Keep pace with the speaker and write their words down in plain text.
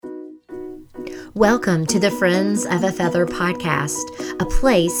Welcome to the Friends of a Feather podcast, a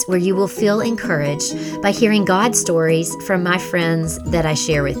place where you will feel encouraged by hearing God stories from my friends that I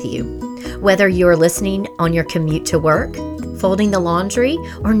share with you. Whether you're listening on your commute to work, folding the laundry,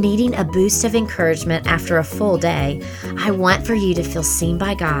 or needing a boost of encouragement after a full day, I want for you to feel seen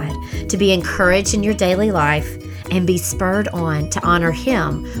by God, to be encouraged in your daily life, and be spurred on to honor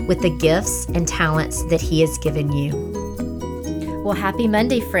Him with the gifts and talents that He has given you. Well, happy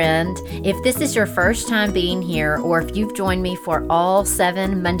Monday, friend. If this is your first time being here, or if you've joined me for all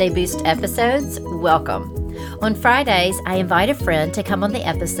 7 Monday Boost episodes, welcome. On Fridays, I invite a friend to come on the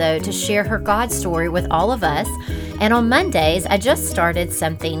episode to share her God story with all of us. And on Mondays, I just started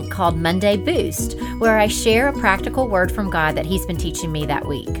something called Monday Boost, where I share a practical word from God that He's been teaching me that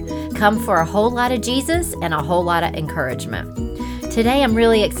week. Come for a whole lot of Jesus and a whole lot of encouragement. Today, I'm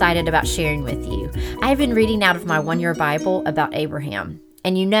really excited about sharing with you. I've been reading out of my one-year Bible about Abraham.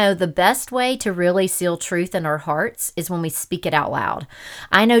 And you know, the best way to really seal truth in our hearts is when we speak it out loud.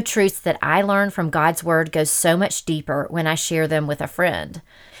 I know truths that I learn from God's Word go so much deeper when I share them with a friend.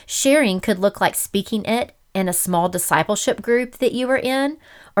 Sharing could look like speaking it in a small discipleship group that you are in,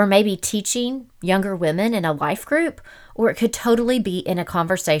 or maybe teaching younger women in a life group, or it could totally be in a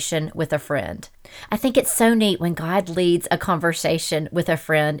conversation with a friend. I think it's so neat when God leads a conversation with a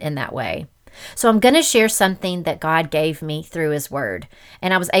friend in that way. So I'm going to share something that God gave me through His Word,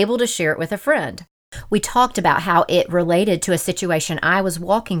 and I was able to share it with a friend. We talked about how it related to a situation I was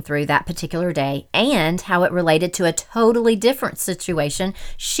walking through that particular day, and how it related to a totally different situation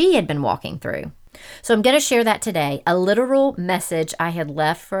she had been walking through. So I'm going to share that today, a literal message I had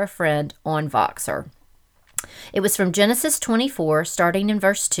left for a friend on Voxer. It was from Genesis 24, starting in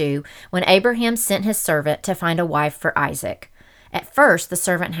verse 2, when Abraham sent his servant to find a wife for Isaac. At first, the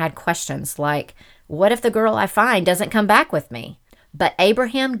servant had questions like, what if the girl I find doesn't come back with me? But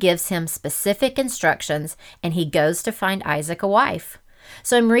Abraham gives him specific instructions, and he goes to find Isaac a wife.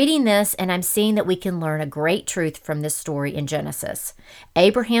 So I'm reading this, and I'm seeing that we can learn a great truth from this story in Genesis.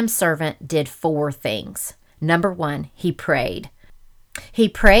 Abraham's servant did 4 things. Number 1, he prayed. He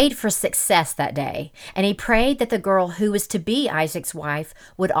prayed for success that day, and he prayed that the girl who was to be Isaac's wife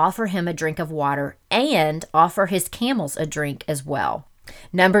would offer him a drink of water and offer his camels a drink as well.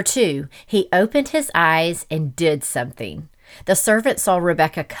 Number 2, he opened his eyes and did something. The servant saw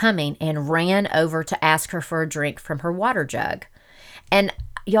Rebekah coming and ran over to ask her for a drink from her water jug. And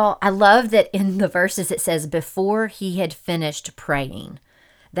y'all, I love that in the verses it says, before he had finished praying.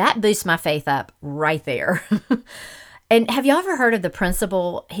 That boosts my faith up right there. And have you ever heard of the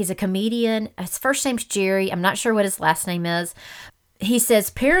principal? He's a comedian. His first name's Jerry. I'm not sure what his last name is. He says,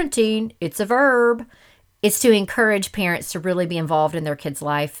 parenting, it's a verb. It's to encourage parents to really be involved in their kids'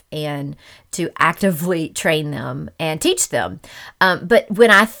 life and to actively train them and teach them. But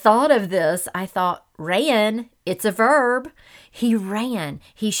when I thought of this, I thought, ran, it's a verb. He ran.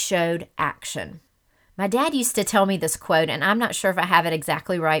 He showed action. My dad used to tell me this quote, and I'm not sure if I have it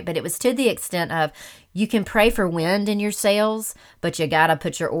exactly right, but it was to the extent of, you can pray for wind in your sails, but you got to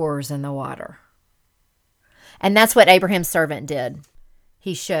put your oars in the water. And that's what Abraham's servant did.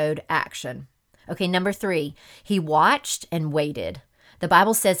 He showed action. Okay, number 3, he watched and waited. The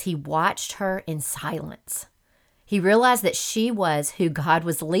Bible says he watched her in silence. He realized that she was who God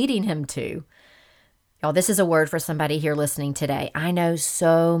was leading him to. Y'all, this is a word for somebody here listening today. I know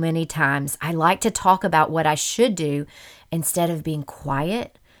so many times I like to talk about what I should do instead of being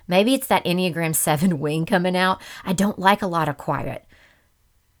quiet. Maybe it's that Enneagram 7 wing coming out. I don't like a lot of quiet.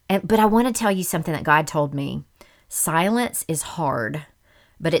 But I want to tell you something that God told me. Silence is hard,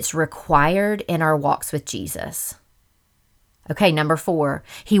 but it's required in our walks with Jesus. Okay, number 4,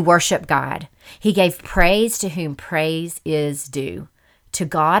 he worshiped God. He gave praise to whom praise is due. To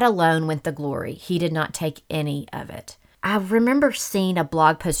God alone went the glory. He did not take any of it. I remember seeing a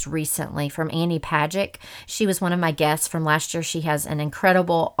blog post recently from Annie Pajic. She was one of my guests from last year. She has an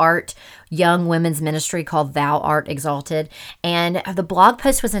incredible young women's ministry called Thou Art Exalted. And the blog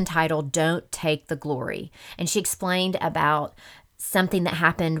post was entitled, Don't Take the Glory. And she explained about something that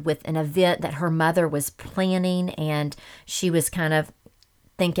happened with an event that her mother was planning, and she was kind of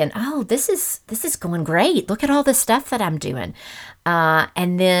thinking, oh, this is going great. Look at all the stuff that I'm doing.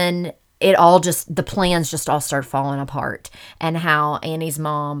 And then the plans just all started falling apart. And how Annie's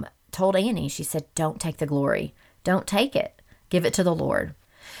mom told Annie, she said, don't take the glory. Don't take it. Give it to the Lord.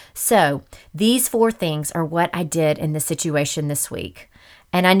 So these 4 things are what I did in the situation this week.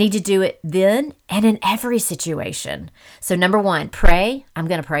 And I need to do it then and in every situation. So number 1, pray. I'm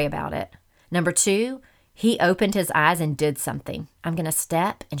going to pray about it. Number 2, he opened his eyes and did something. I'm going to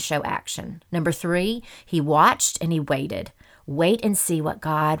step and show action. Number 3, he watched and he waited. wait and see what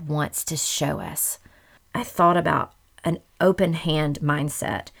God wants to show us. I thought about an open hand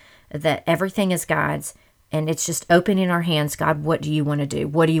mindset, that everything is God's and it's just opening our hands. God, what do you want to do?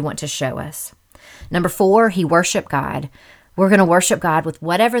 What do you want to show us? Number 4, he worshiped God. We're going to worship God with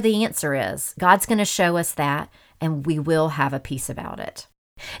whatever the answer is. God's going to show us that, and we will have a peace about it.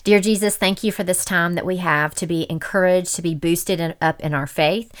 Dear Jesus, thank you for this time that we have to be encouraged, to be boosted up in our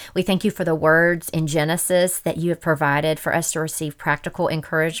faith. We thank you for the words in Genesis that you have provided for us to receive practical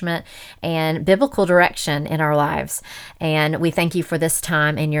encouragement and biblical direction in our lives. And we thank you for this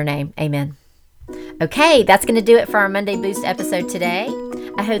time in your name. Amen. Okay, that's going to do it for our Monday Boost episode today.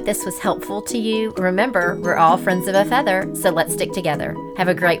 I hope this was helpful to you. Remember, we're all friends of a feather, so let's stick together. Have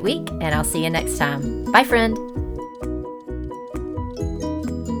a great week, and I'll see you next time. Bye, friend.